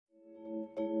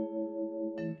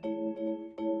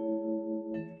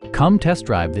Come test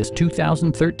drive this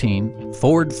 2013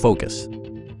 Ford Focus.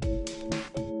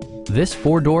 This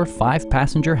four-door,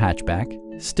 five-passenger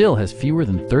hatchback still has fewer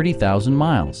than 30,000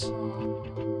 miles.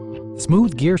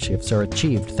 Smooth gear shifts are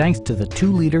achieved thanks to the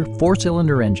 2-liter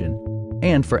four-cylinder engine.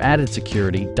 And for added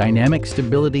security, dynamic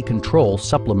stability control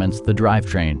supplements the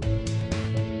drivetrain.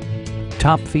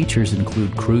 Top features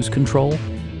include cruise control,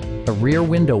 a rear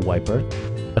window wiper,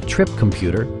 a trip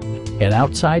computer, an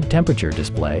outside temperature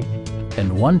display,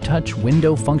 and one-touch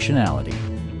window functionality.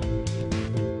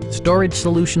 Storage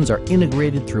solutions are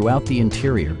integrated throughout the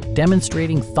interior,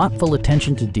 demonstrating thoughtful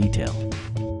attention to detail.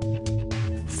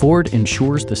 Ford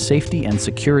ensures the safety and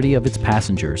security of its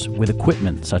passengers with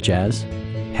equipment such as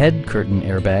head curtain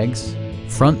airbags,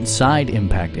 front and side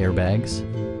impact airbags,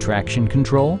 traction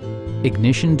control,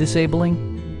 ignition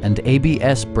disabling, and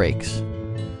ABS brakes.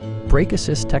 Brake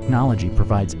assist technology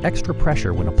provides extra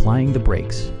pressure when applying the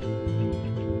brakes.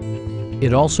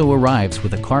 It also arrives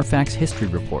with a Carfax history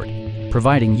report,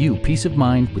 providing you peace of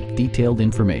mind with detailed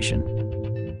information.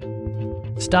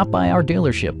 Stop by our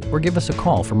dealership or give us a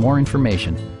call for more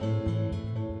information.